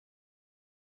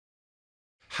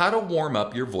how to warm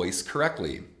up your voice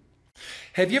correctly.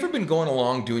 Have you ever been going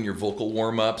along doing your vocal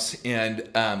warm-ups and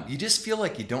you just feel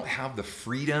like you don't have the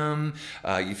freedom,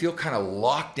 you feel kind of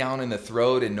locked down in the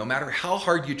throat, and no matter how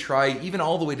hard you try, even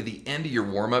all the way to the end of your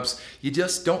warm-ups, you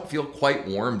just don't feel quite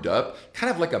warmed up,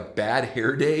 kind of like a bad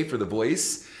hair day for the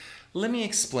voice? Let me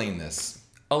explain this.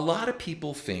 A lot of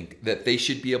people think that they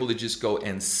should be able to just go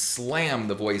and slam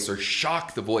the voice or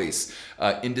shock the voice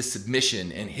into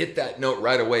submission and hit that note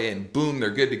right away, and boom, they're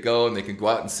good to go and they can go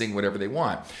out and sing whatever they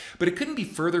want. But it couldn't be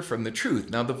further from the truth.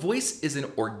 Now, the voice is an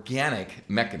organic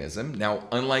mechanism. Now,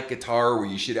 unlike guitar where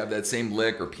you should have that same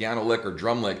lick or piano lick or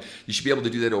drum lick, you should be able to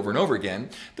do that over and over again.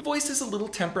 The voice is a little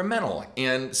temperamental,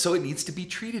 and so it needs to be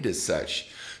treated as such.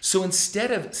 So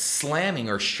instead of slamming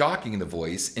or shocking the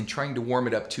voice and trying to warm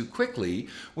it up too quickly,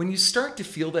 when you start to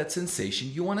feel that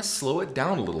sensation, you want to slow it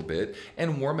down a little bit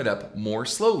and warm it up more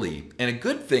slowly. And a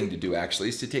good thing to do actually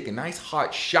is to take a nice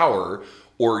hot shower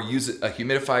or use a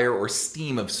humidifier or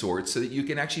steam of sorts so that you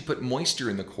can actually put moisture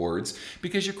in the cords,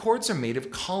 because your cords are made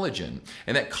of collagen,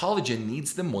 and that collagen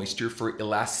needs the moisture for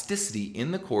elasticity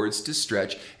in the cords to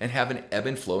stretch and have an ebb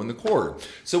and flow in the cord.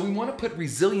 So we want to put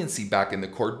resiliency back in the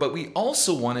cord, but we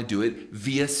also want to do it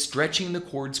via stretching the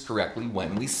cords correctly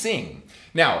when we sing.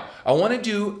 Now, I want to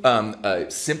do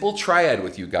a simple triad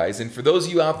with you guys, and for those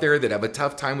of you out there that have a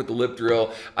tough time with the lip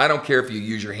drill, I don't care if you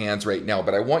use your hands right now,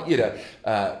 but I want you to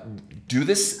do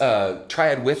this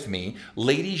triad with me.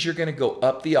 Ladies, you're going to go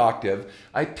up the octave.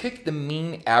 I picked the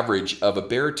mean average of a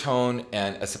baritone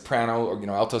and a soprano, or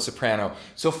alto soprano.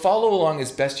 So follow along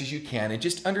as best as you can and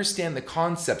just understand the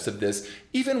concepts of this,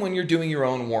 even when you're doing your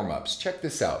own warm-ups. Check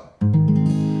this out.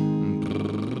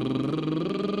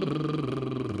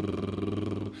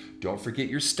 Don't forget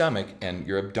your stomach and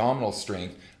your abdominal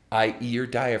strength, i.e. your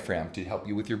diaphragm, to help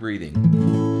you with your breathing.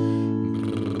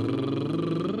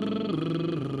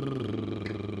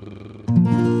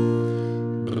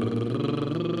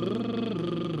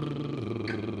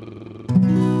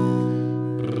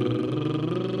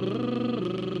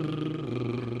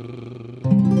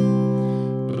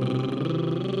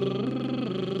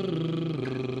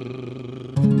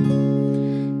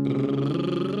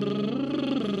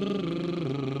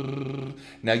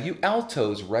 Now you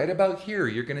altos, right about here,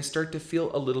 you're going to start to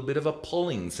feel a little bit of a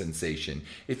pulling sensation.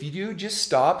 If you do, just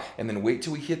stop and then wait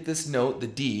till we hit this note, the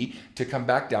D, to come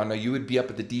back down. Now you would be up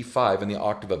at the D5 in the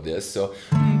octave of this. So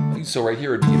right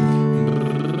here would be,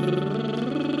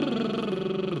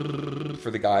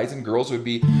 for the guys, and girls would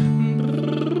be,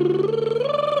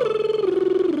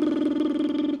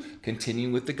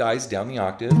 continuing with the guys down the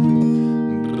octave.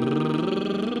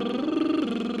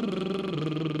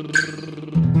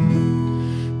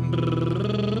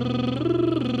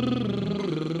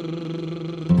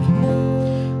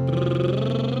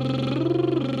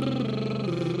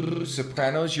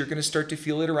 Sopranos, you're going to start to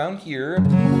feel it around here.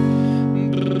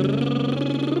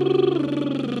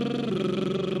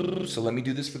 So let me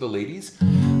do this for the ladies.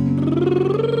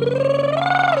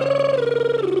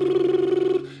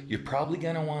 You're probably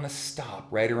going to want to stop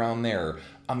right around there.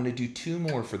 I'm going to do two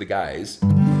more for the guys.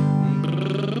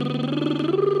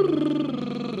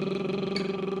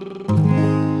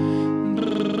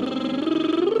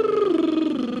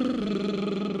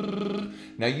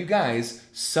 Now you guys,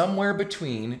 somewhere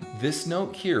between this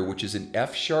note here, which is an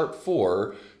F sharp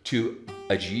 4, to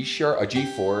a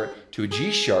G4 to a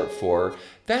G sharp 4,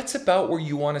 that's about where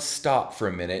you want to stop for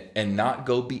a minute and not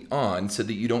go beyond, so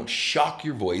that you don't shock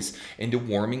your voice into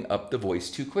warming up the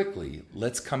voice too quickly.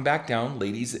 Let's come back down.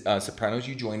 Ladies, sopranos,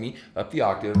 you join me up the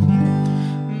octave.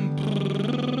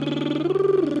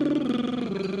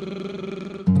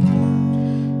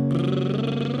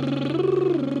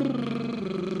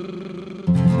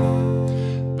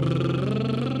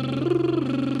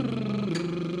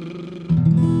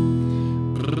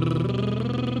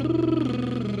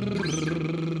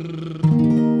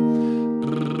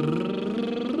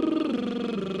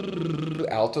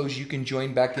 Altos, you can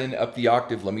join back in up the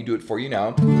octave. Let me do it for you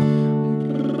now.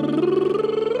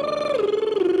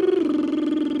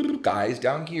 Guys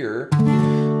down here.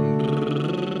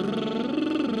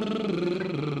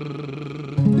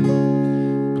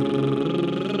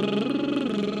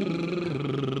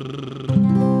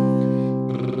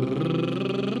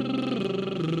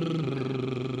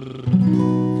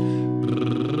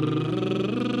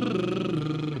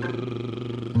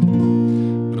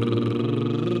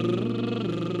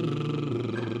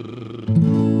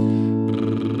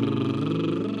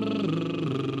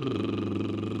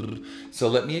 So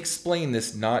let me explain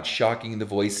this not shocking the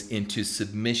voice into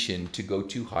submission to go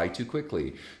too high too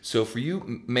quickly. So for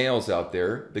you males out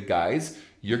there, the guys,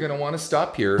 you're going to want to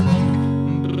stop here.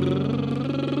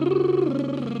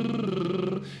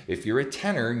 If you're a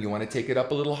tenor and you want to take it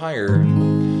up a little higher,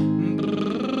 and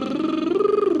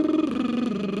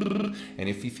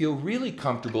if you feel really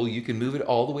comfortable, you can move it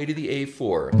all the way to the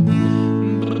A4.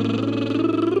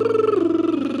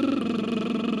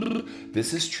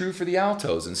 This is true for the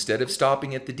altos. Instead of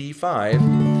stopping at the D5,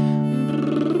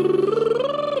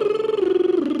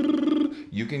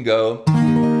 you can go.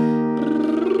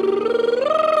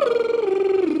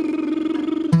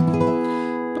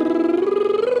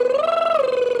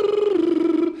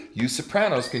 You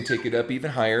sopranos can take it up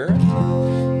even higher.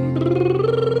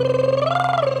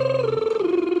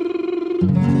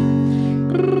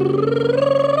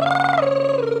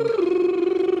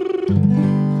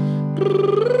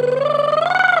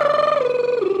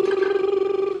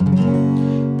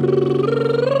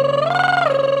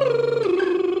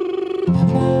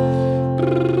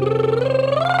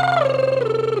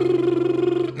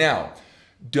 Now,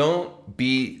 don't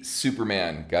be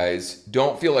Superman, guys.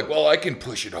 Don't feel like, well, I can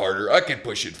push it harder. I can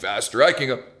push it faster. I can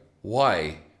go.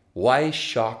 Why? Why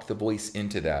shock the voice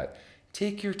into that?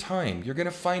 Take your time. You're going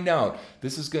to find out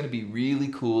this is going to be really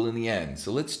cool in the end.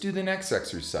 So let's do the next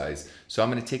exercise. So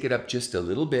I'm going to take it up just a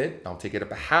little bit. I'll take it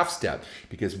up a half step,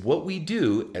 because what we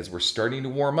do as we're starting to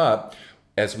warm up,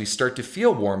 as we start to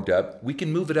feel warmed up, we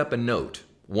can move it up a note.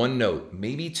 One note,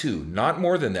 maybe two, not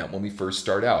more than that when we first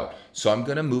start out. So I'm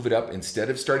going to move it up. Instead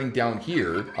of starting down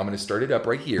here, I'm going to start it up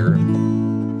right here.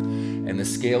 And the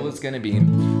scale is going to be...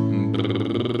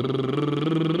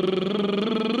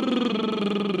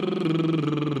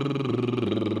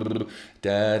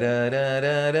 Da da da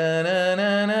da da na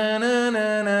na na na na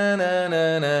na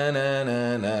na na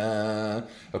na na.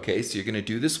 Okay, so you're going to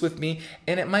do this with me,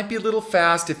 and it might be a little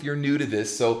fast if you're new to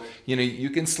this, so you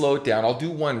can slow it down. I'll do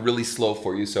one really slow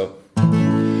for you. So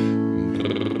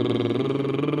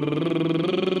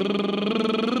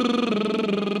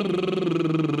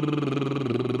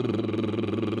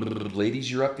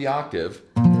ladies, you're up the octave.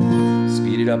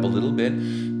 Speed it up a little bit.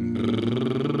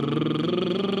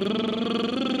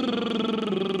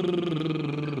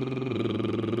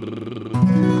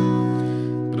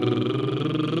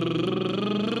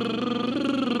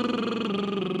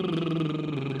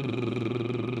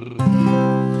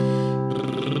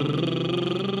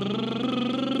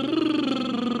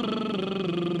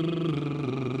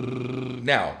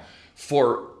 Now,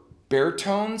 for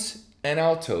baritones and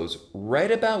altos,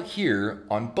 right about here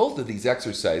on both of these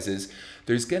exercises,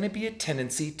 there's going to be a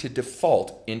tendency to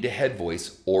default into head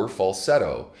voice or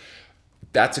falsetto.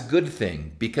 That's a good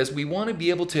thing, because we want to be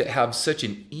able to have such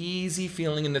an easy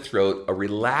feeling in the throat, a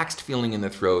relaxed feeling in the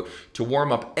throat, to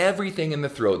warm up everything in the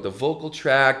throat, the vocal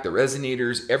tract, the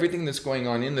resonators, everything that's going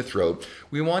on in the throat.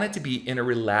 We want it to be in a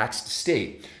relaxed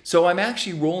state. So I'm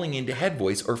actually rolling into head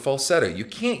voice or falsetto. You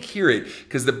can't hear it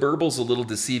because the burble's a little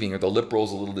deceiving, or the lip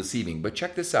roll's a little deceiving, but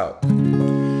check this out.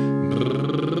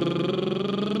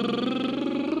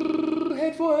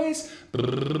 Head voice.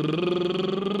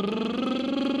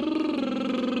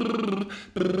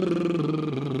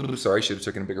 Sorry, should have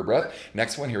taken a bigger breath.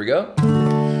 Next one, here we go.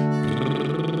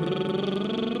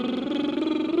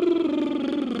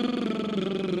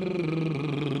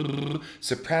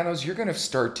 Sopranos, you're going to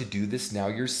start to do this now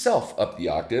yourself up the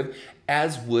octave,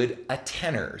 as would a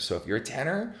tenor. So if you're a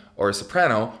tenor or a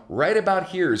soprano, right about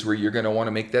here is where you're going to want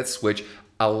to make that switch,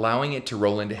 allowing it to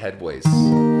roll into head voice.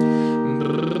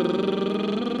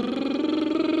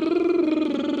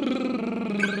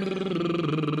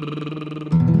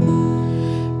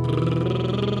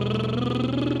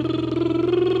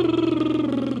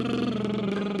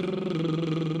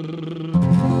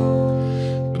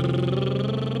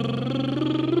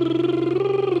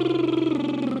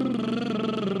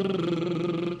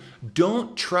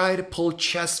 Don't try to pull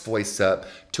chest voice up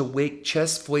to wake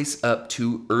chest voice up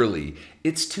too early.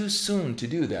 It's too soon to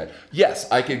do that. Yes,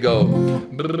 I could go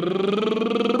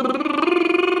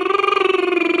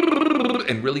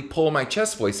and really pull my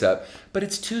chest voice up, but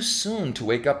it's too soon to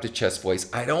wake up to chest voice.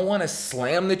 I don't want to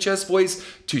slam the chest voice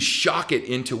to shock it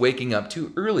into waking up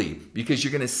too early, because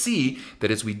you're going to see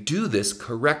that as we do this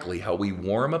correctly, how we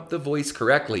warm up the voice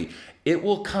correctly, it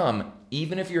will come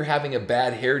even if you're having a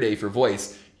bad hair day for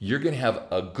voice. You're going to have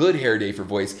a good hair day for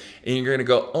voice, and you're going to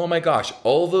go, oh my gosh,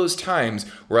 all those times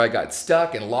where I got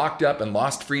stuck and locked up and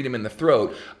lost freedom in the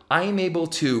throat, I'm able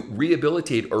to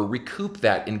rehabilitate or recoup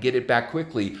that and get it back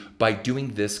quickly by doing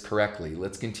this correctly.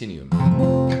 Let's continue.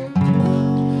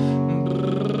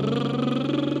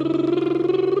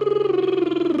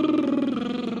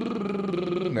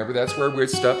 Remember, that's where we're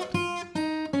stuck.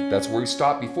 That's where we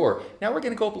stopped before. Now we're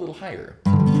going to go up a little higher.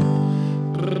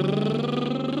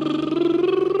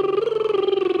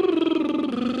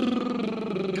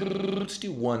 Let's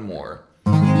do one more.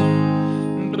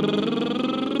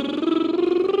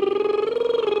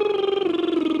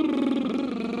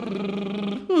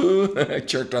 I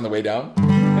chirped on the way down,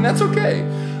 and that's okay.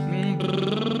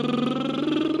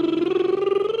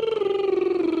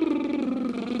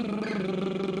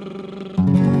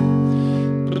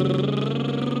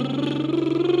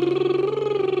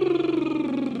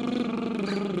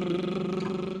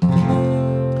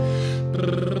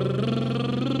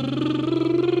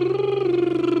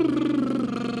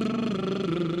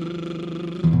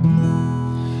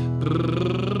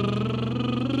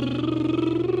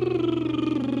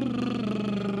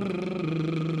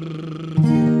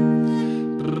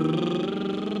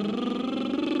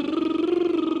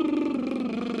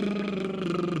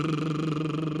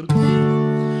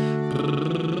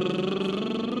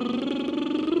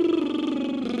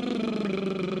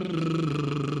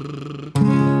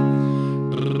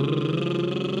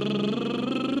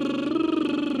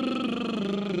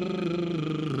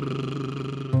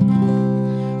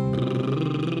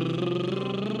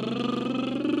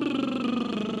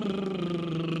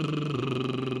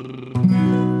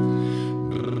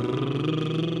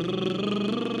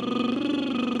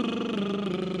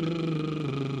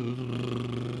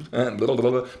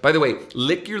 By the way,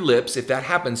 lick your lips if that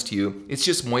happens to you. It's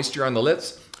just moisture on the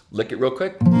lips. Lick it real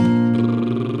quick.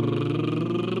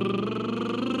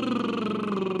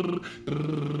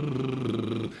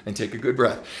 And take a good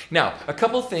breath. Now, a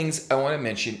couple things I want to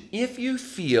mention. If you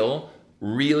feel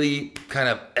really kind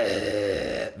of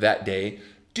that day,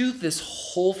 do this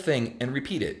whole thing and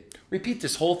repeat it. Repeat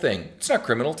this whole thing. It's not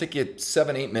criminal. Take you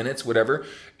 7-8 minutes, whatever.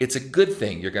 It's a good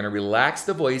thing. You're going to relax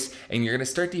the voice and you're going to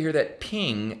start to hear that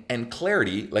ping and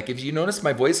clarity. Like if you notice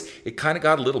my voice, it kind of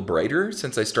got a little brighter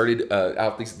since I started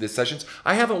out these sessions.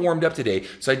 I haven't warmed up today,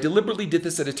 so I deliberately did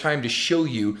this at a time to show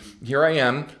you, here I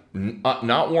am,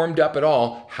 not warmed up at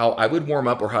all, how I would warm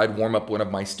up or how I'd warm up one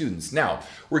of my students. Now,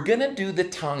 we're gonna do the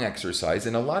tongue exercise,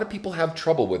 and a lot of people have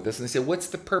trouble with this, and they say, what's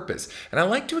the purpose? And I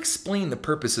like to explain the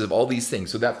purposes of all these things.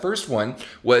 So that first one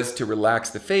was to relax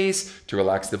the face, to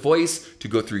relax the voice, to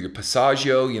go through your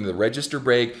passaggio, the register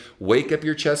break, wake up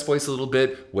your chest voice a little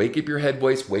bit, wake up your head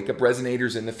voice, wake up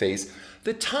resonators in the face.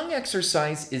 The tongue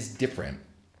exercise is different.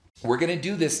 We're going to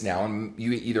do this now, and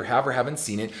you either have or haven't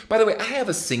seen it. By the way, I have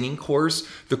a singing course.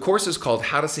 The course is called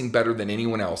How to Sing Better Than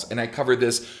Anyone Else, and I cover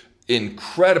this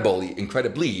incredibly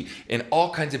in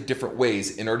all kinds of different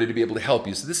ways in order to be able to help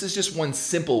you. So this is just one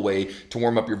simple way to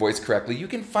warm up your voice correctly. You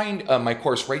can find my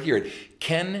course right here at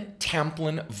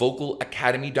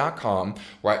KenTamplinVocalAcademy.com,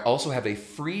 where I also have a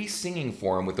free singing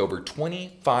forum with over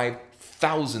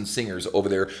 25,000 singers over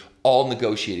there, all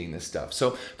negotiating this stuff.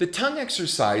 So the tongue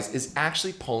exercise is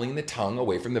actually pulling the tongue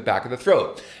away from the back of the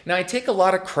throat. Now I take a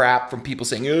lot of crap from people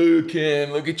saying, "Oh,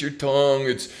 Ken, look at your tongue.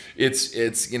 It's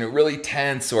really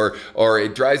tense, or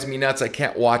it drives me nuts. I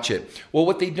can't watch it." Well,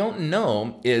 what they don't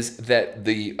know is that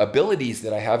the abilities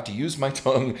that I have to use my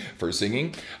tongue for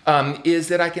singing is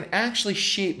that I can actually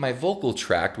shape my vocal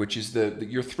tract, which is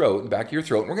your throat, the back of your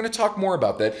throat. And we're going to talk more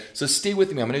about that. So stay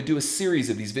with me. I'm going to do a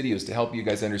series of these videos to help you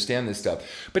guys understand this stuff.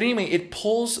 But anyway, it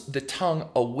pulls the tongue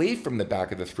away from the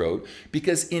back of the throat,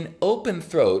 because in open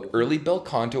throat, early bel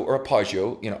canto or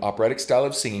appoggio, operatic style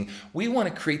of singing, we want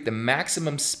to create the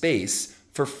maximum space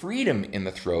for freedom in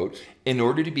the throat in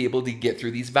order to be able to get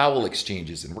through these vowel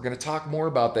exchanges. And we're going to talk more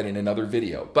about that in another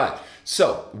video. But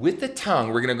so with the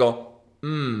tongue, we're going to go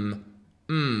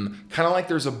kind of like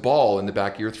there's a ball in the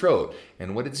back of your throat.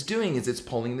 And what it's doing is it's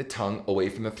pulling the tongue away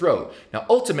from the throat. Now,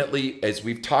 ultimately, as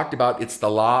we've talked about, it's the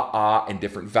la, ah, and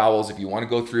different vowels. If you want to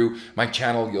go through my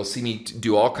channel, you'll see me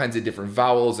do all kinds of different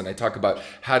vowels, and I talk about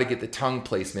how to get the tongue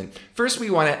placement. First, we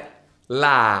want it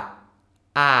la,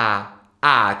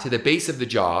 ah, to the base of the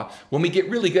jaw. When we get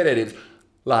really good at it,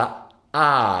 la,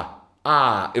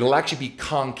 it'll actually be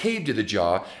concave to the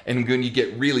jaw, and when you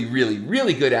get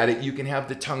really good at it, you can have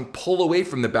the tongue pull away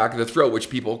from the back of the throat, which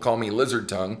people call me lizard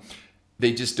tongue.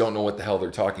 They just don't know what the hell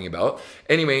they're talking about.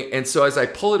 Anyway, and so as I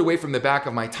pull it away from the back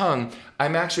of my tongue,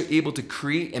 I'm actually able to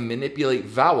create and manipulate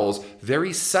vowels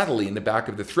very subtly in the back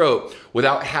of the throat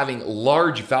without having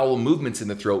large vowel movements in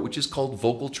the throat, which is called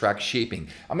vocal tract shaping.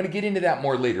 I'm going to get into that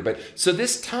more later. But so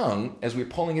this tongue, as we're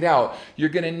pulling it out, you're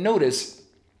going to notice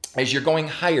as you're going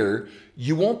higher,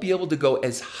 you won't be able to go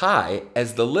as high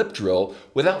as the lip drill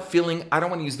without feeling, I don't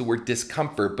want to use the word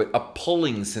discomfort, but a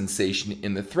pulling sensation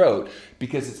in the throat,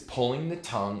 because it's pulling the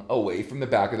tongue away from the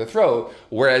back of the throat,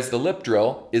 whereas the lip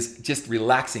drill is just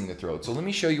relaxing the throat. So let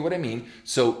me show you what I mean.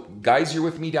 So guys, you're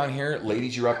with me down here.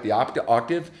 Ladies, you're up the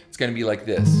octave. It's going to be like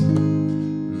this.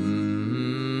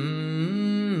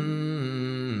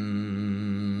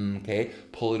 okay?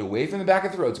 Pull it away from the back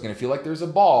of the throat. It's gonna feel like there's a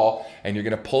ball, and you're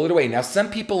gonna pull it away. Now, some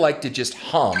people like to just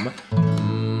hum.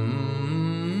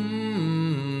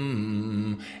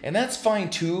 And that's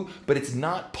fine too, but it's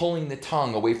not pulling the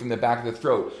tongue away from the back of the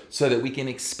throat so that we can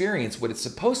experience what it's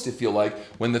supposed to feel like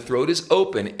when the throat is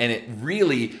open, and it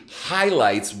really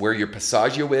highlights where your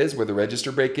passaggio is, where the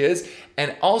register break is,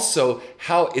 and also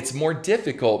how it's more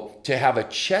difficult to have a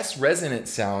chest resonant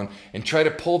sound and try to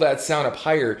pull that sound up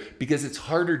higher, because it's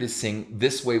harder to sing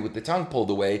this way with the tongue pulled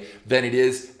away than it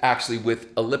is actually with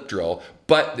a lip drill,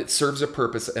 but it serves a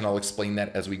purpose, and I'll explain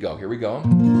that as we go. Here we go.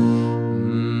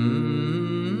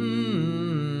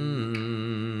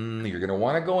 You're going to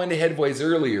want to go into head voice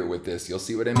earlier with this. You'll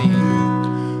see what I mean.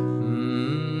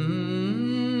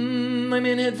 I'm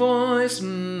in head voice.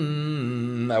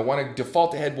 I want to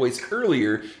default to head voice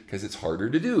earlier because it's harder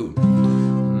to do.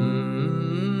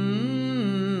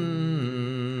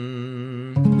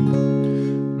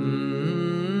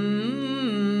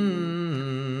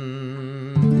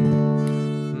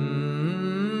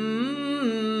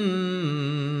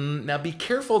 Now be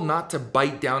careful not to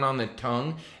bite down on the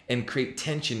tongue and create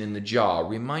tension in the jaw.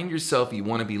 Remind yourself you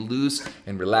want to be loose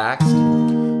and relaxed.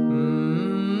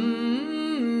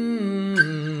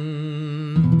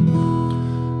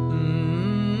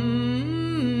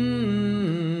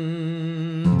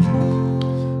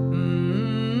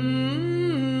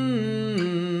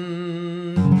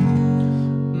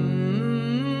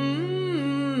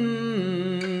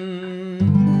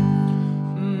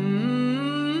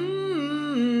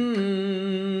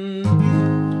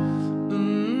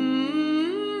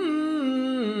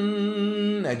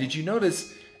 Now, did you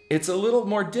notice it's a little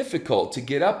more difficult to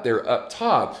get up there up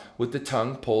top with the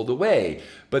tongue pulled away?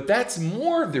 But that's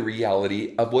more of the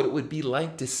reality of what it would be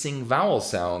like to sing vowel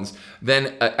sounds than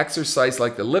an exercise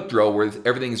like the lip drill, where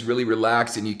everything's really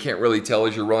relaxed and you can't really tell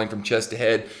as you're rolling from chest to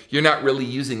head. You're not really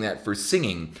using that for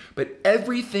singing. But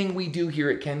everything we do here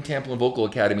at Ken Tamplin Vocal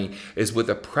Academy is with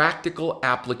a practical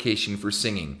application for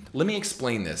singing. Let me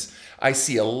explain this. I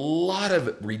see a lot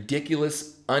of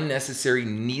ridiculous, unnecessary,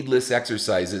 needless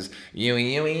exercises,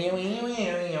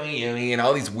 and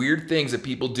all these weird things that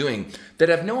people doing that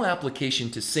have no application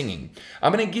to singing.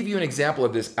 I'm going to give you an example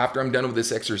of this after I'm done with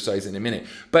this exercise in a minute.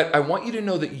 But I want you to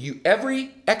know that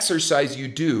every exercise you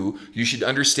do, you should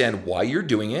understand why you're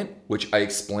doing it, which I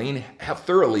explain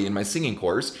thoroughly in my singing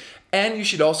course, and you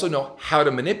should also know how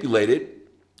to manipulate it.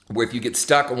 Where if you get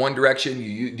stuck in one direction,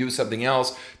 you do something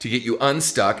else to get you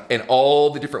unstuck, and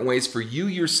all the different ways for you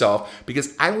yourself,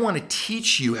 because I want to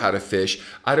teach you how to fish.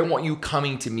 I don't want you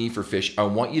coming to me for fish. I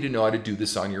want you to know how to do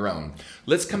this on your own.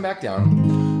 Let's come back down.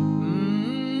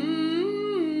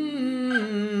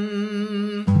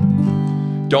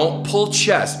 Don't pull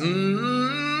chest.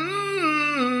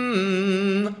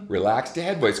 Relax to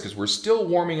head voice, because we're still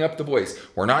warming up the voice.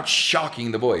 We're not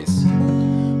shocking the voice.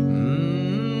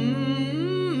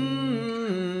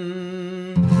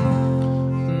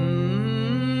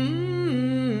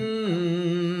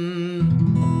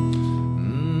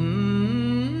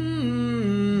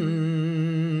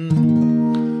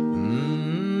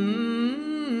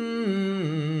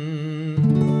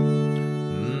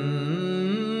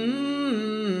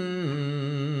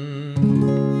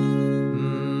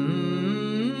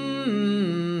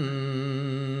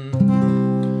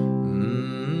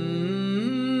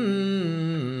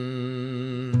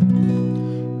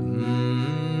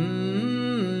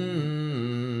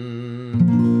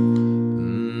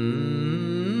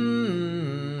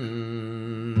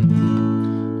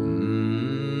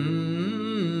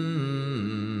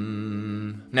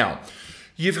 Now,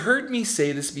 you've heard me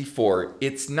say this before.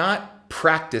 It's not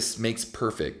practice makes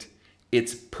perfect.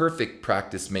 It's perfect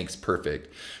practice makes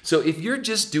perfect. So if you're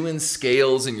just doing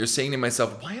scales and you're saying to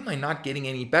myself, why am I not getting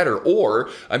any better? Or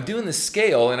I'm doing the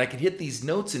scale and I can hit these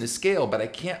notes in a scale, but I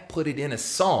can't put it in a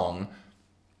song.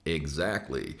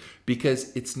 Exactly.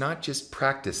 Because it's not just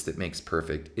practice that makes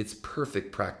perfect, it's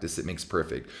perfect practice that makes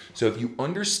perfect. So if you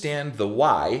understand the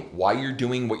why you're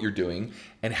doing what you're doing,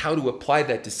 and how to apply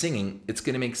that to singing, it's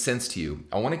going to make sense to you.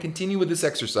 I want to continue with this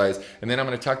exercise, and then I'm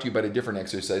going to talk to you about a different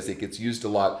exercise that gets used a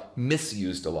lot,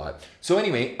 misused a lot. So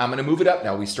anyway, I'm going to move it up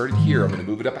now. We started here. I'm going to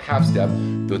move it up a half step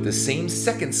with the same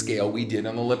second scale we did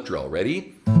on the lip drill.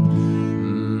 Ready?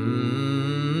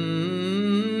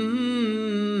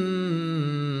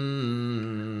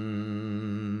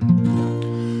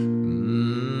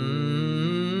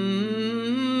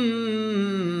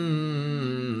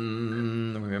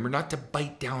 Not to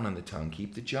bite down on the tongue.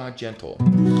 Keep the jaw gentle.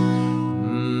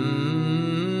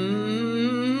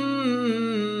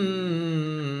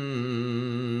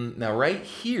 Now right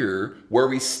here where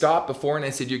we stopped before and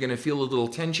I said you're going to feel a little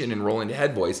tension and roll into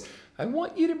head voice, I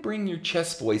want you to bring your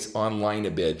chest voice online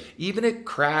a bit. Even if it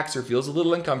cracks or feels a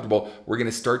little uncomfortable, we're going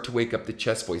to start to wake up the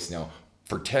chest voice now.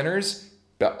 For tenors,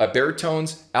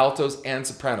 baritones, altos, and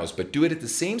sopranos. But do it at the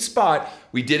same spot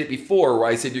we did it before where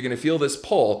I said you're going to feel this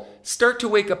pull. Start to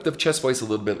wake up the chest voice a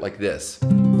little bit like this.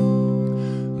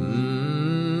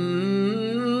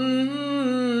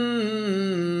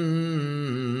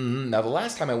 Now the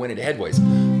last time I went into head voice.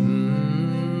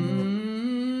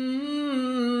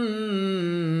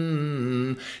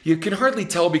 You can hardly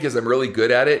tell because I'm really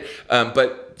good at it,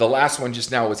 but the last one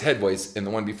just now was head voice and the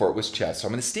one before it was chest. So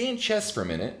I'm going to stay in chest for a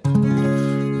minute.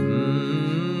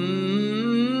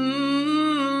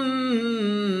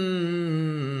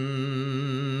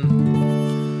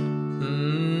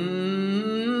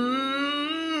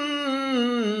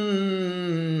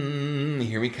 You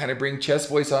hear me kind of bring chest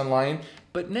voice online,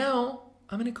 but now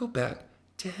I'm going to go back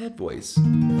to head voice.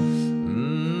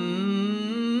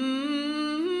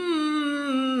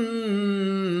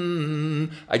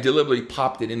 I deliberately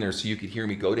popped it in there so you could hear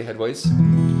me go to head voice.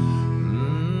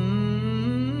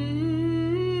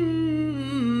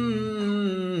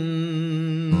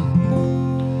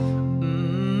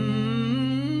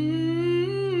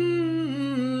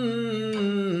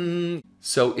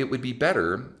 So it would be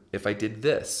better if I did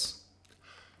this.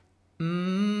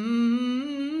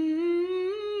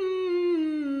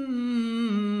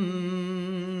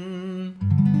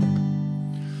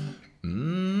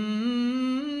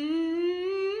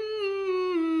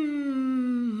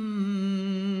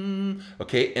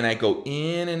 Okay, and I go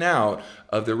in and out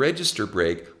of the register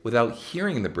break without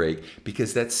hearing the break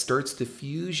because that starts the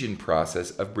fusion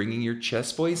process of bringing your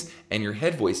chest voice and your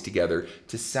head voice together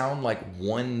to sound like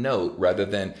one note rather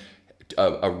than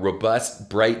a robust,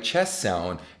 bright chest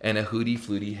sound and a hooty,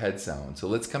 fluty head sound. So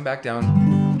let's come back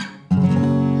down.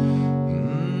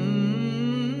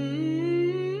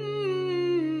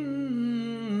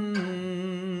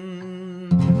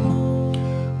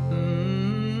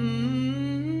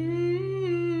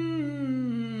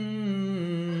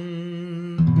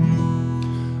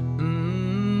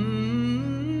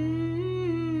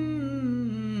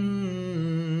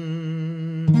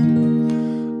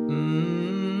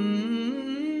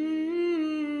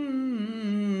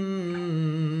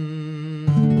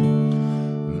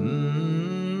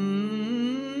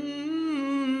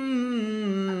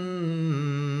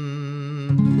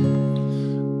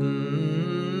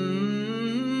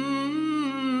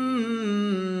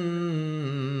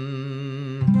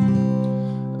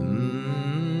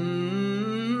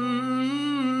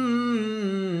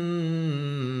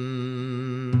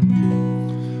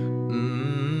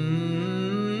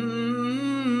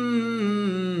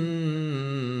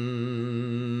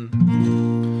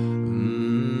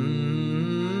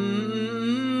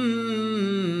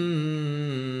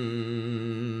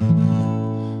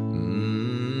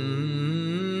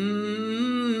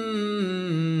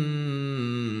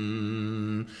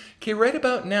 Okay, right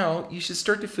about now, you should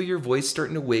start to feel your voice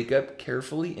starting to wake up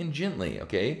carefully and gently,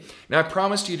 okay? Now, I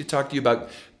promised you to talk to you about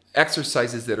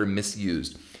exercises that are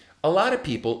misused. A lot of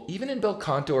people, even in bel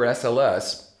canto or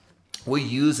SLS, will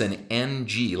use an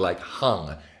NG, like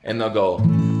hung, and they'll go...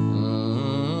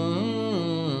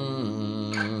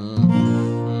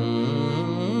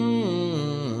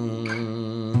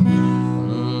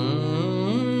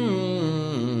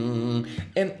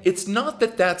 And it's not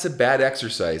that that's a bad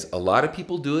exercise. A lot of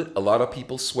people do it. A lot of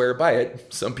people swear by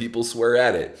it. Some people swear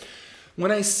at it.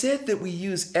 When I said that we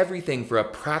use everything for a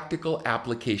practical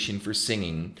application for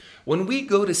singing, when we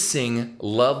go to sing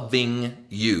loving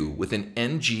you with an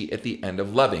NG at the end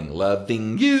of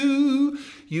loving you,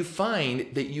 you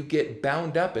find that you get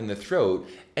bound up in the throat,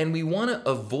 and we want to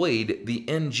avoid the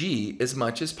NG as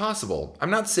much as possible. I'm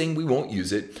not saying we won't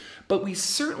use it, but we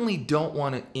certainly don't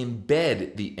want to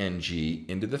embed the NG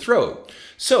into the throat.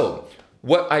 So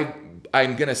what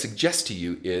I'm going to suggest to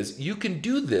you is you can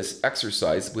do this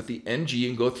exercise with the NG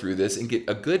and go through this and get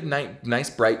a good, nice,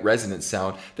 bright resonance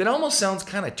sound that almost sounds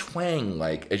kind of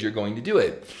twang-like as you're going to do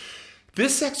it.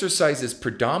 This exercise is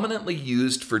predominantly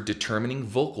used for determining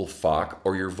vocal FOC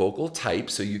or your vocal type,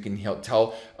 so you can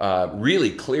tell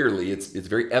really clearly, it's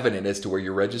very evident as to where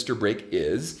your register break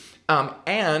is.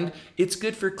 And it's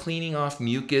good for cleaning off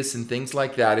mucus and things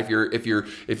like that. If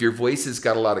your voice has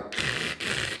got a lot of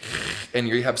and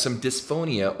you have some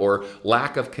dysphonia or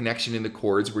lack of connection in the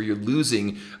chords where you're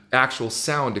losing actual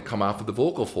sound to come off of the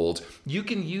vocal folds, you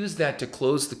can use that to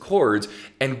close the cords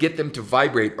and get them to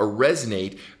vibrate or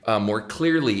resonate more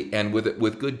clearly and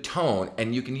with good tone.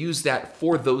 And you can use that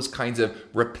for those kinds of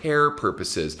repair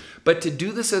purposes. But to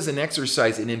do this as an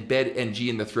exercise and embed NG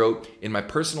in the throat, in my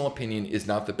personal opinion, is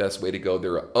not the best way to go.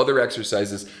 There are other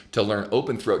exercises to learn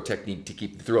open throat technique to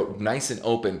keep the throat nice and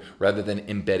open rather than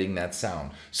embedding that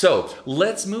sound. So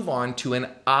let's move on to an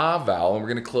ah vowel, and we're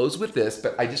going to close with this,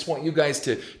 but I just want you guys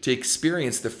to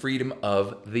experience the freedom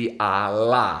of the ah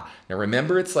la. Now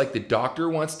remember, it's like the doctor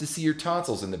wants to see your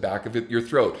tonsils in the back of your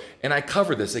throat, and I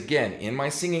cover this again in my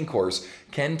singing course,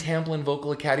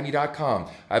 KenTamplinVocalAcademy.com.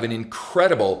 I have an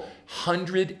incredible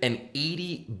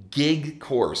 180 gig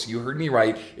course. You heard me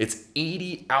right. It's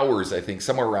 80 hours, I think,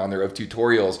 somewhere around there, of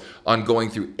tutorials on going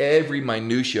through every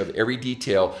minutia of every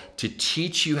detail to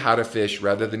teach you how to fish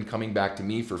rather than coming back to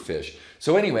me for fish.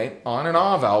 So anyway, on an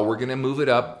ah vowel, we're going to move it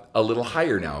up a little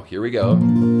higher now. Here we go.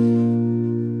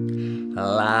 La,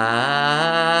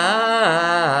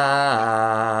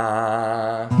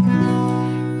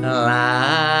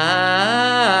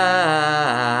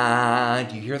 la.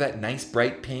 Do you hear that nice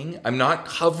bright ping? I'm not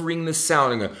covering the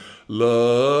sound. I'm going la.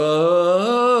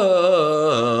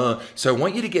 So I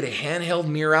want you to get a handheld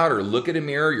mirror out or look at a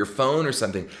mirror, your phone or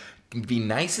something. Be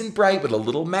nice and bright with a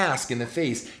little mask in the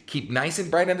face. Keep nice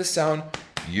and bright on the sound.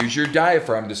 Use your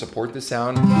diaphragm to support the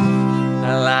sound.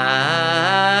 La, la.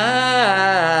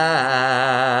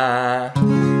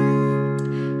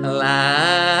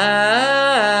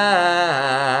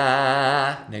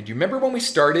 Now, do you remember when we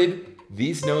started?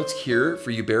 These notes here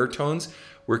for you baritones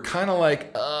were kind of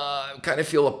like, kind of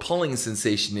feel a pulling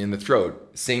sensation in the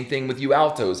throat. Same thing with you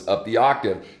altos, up the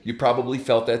octave. You probably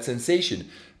felt that sensation.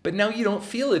 But now you don't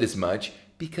feel it as much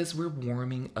because we're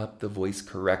warming up the voice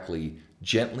correctly,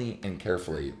 gently and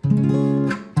carefully.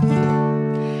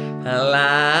 La,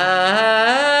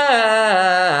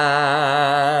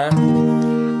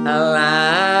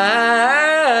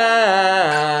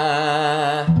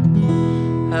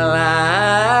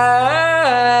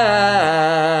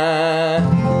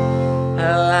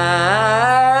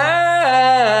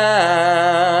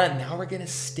 now we're gonna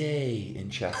stay in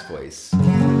chest voice.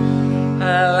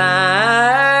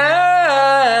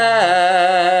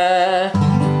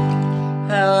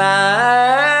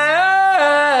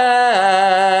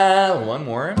 One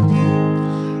more.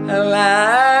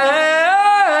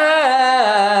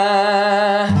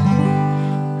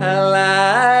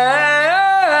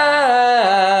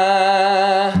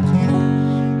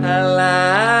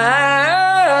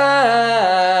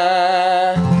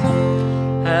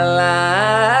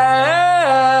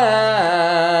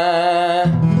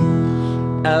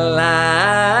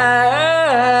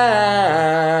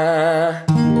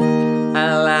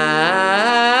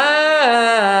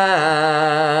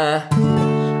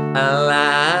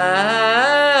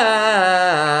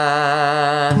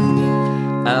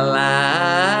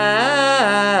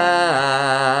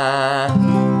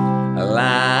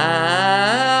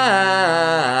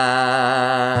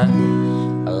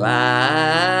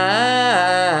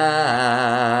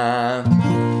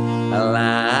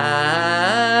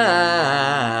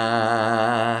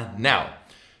 Now,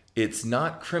 it's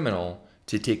not criminal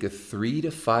to take a 3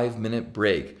 to 5 minute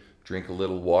break, drink a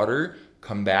little water,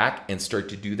 come back and start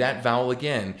to do that vowel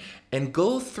again, and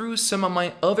go through some of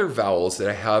my other vowels that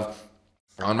I have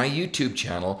on my YouTube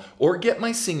channel, or get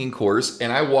my singing course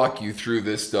and I walk you through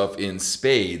this stuff in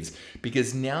spades,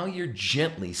 because now you're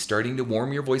gently starting to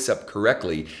warm your voice up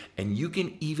correctly, and you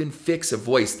can even fix a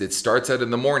voice that starts out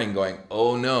in the morning going,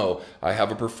 oh no, I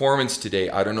have a performance today.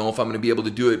 I don't know if I'm going to be able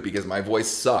to do it because my voice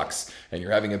sucks, and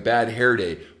you're having a bad hair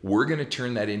day. We're going to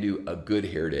turn that into a good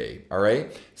hair day. All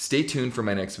right? Stay tuned for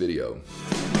my next video.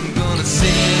 I'm gonna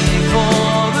sing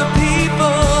for the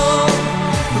people.